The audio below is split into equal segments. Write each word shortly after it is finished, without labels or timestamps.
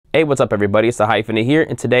Hey, what's up everybody? It's the Hyphenate here,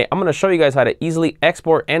 and today I'm going to show you guys how to easily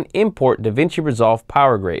export and import DaVinci Resolve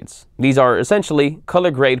power grades. These are essentially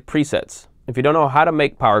color grade presets. If you don't know how to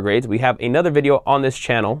make power grades, we have another video on this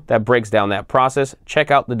channel that breaks down that process.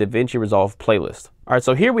 Check out the DaVinci Resolve playlist. All right,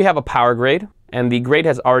 so here we have a power grade, and the grade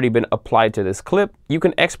has already been applied to this clip. You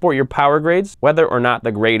can export your power grades whether or not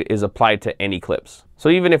the grade is applied to any clips. So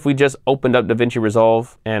even if we just opened up DaVinci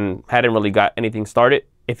Resolve and hadn't really got anything started,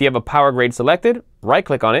 if you have a power grade selected, right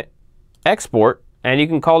click on it, export, and you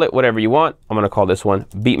can call it whatever you want. I'm going to call this one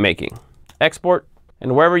beat making. Export,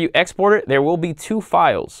 and wherever you export it, there will be two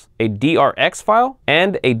files, a DRX file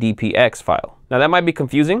and a DPX file. Now that might be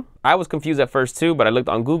confusing. I was confused at first too, but I looked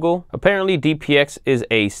on Google. Apparently DPX is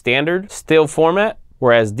a standard still format,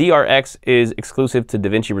 whereas DRX is exclusive to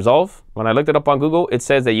DaVinci Resolve. When I looked it up on Google, it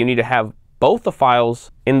says that you need to have both the files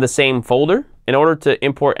in the same folder in order to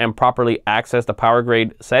import and properly access the power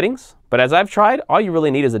grade settings. But as I've tried, all you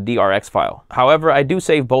really need is a DRX file. However, I do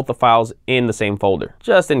save both the files in the same folder,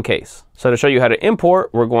 just in case. So to show you how to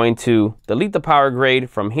import, we're going to delete the power grade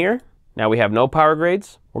from here. Now we have no power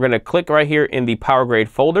grades. We're going to click right here in the power grade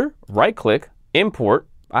folder, right click, import.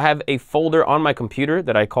 I have a folder on my computer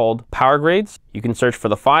that I called power grades. You can search for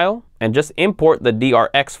the file and just import the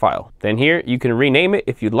DRX file. Then here you can rename it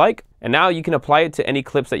if you'd like. And now you can apply it to any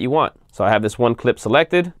clips that you want. So I have this one clip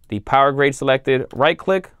selected, the power grade selected, right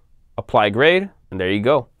click, apply grade, and there you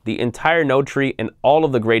go. The entire node tree and all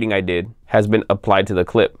of the grading I did has been applied to the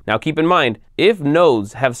clip. Now keep in mind, if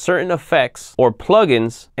nodes have certain effects or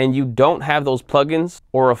plugins and you don't have those plugins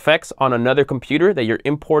or effects on another computer that you're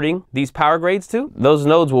importing these power grades to, those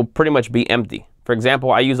nodes will pretty much be empty. For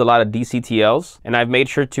example, I use a lot of DCTLs, and I've made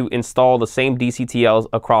sure to install the same DCTLs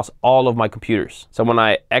across all of my computers. So when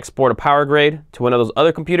I export a power grade to one of those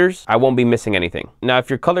other computers, I won't be missing anything. Now, if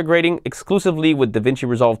you're color grading exclusively with DaVinci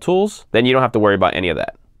Resolve tools, then you don't have to worry about any of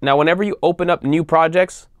that. Now, whenever you open up new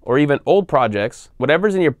projects or even old projects,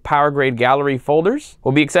 whatever's in your power grade gallery folders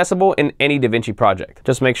will be accessible in any DaVinci project.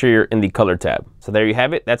 Just make sure you're in the color tab. So there you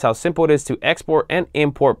have it. That's how simple it is to export and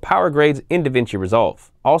import power grades in DaVinci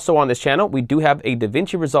Resolve. Also on this channel, we do have a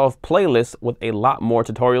DaVinci Resolve playlist with a lot more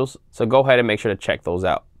tutorials. So go ahead and make sure to check those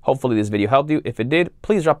out. Hopefully this video helped you. If it did,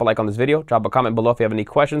 please drop a like on this video, drop a comment below if you have any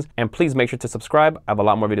questions, and please make sure to subscribe. I have a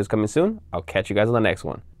lot more videos coming soon. I'll catch you guys on the next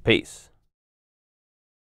one. Peace.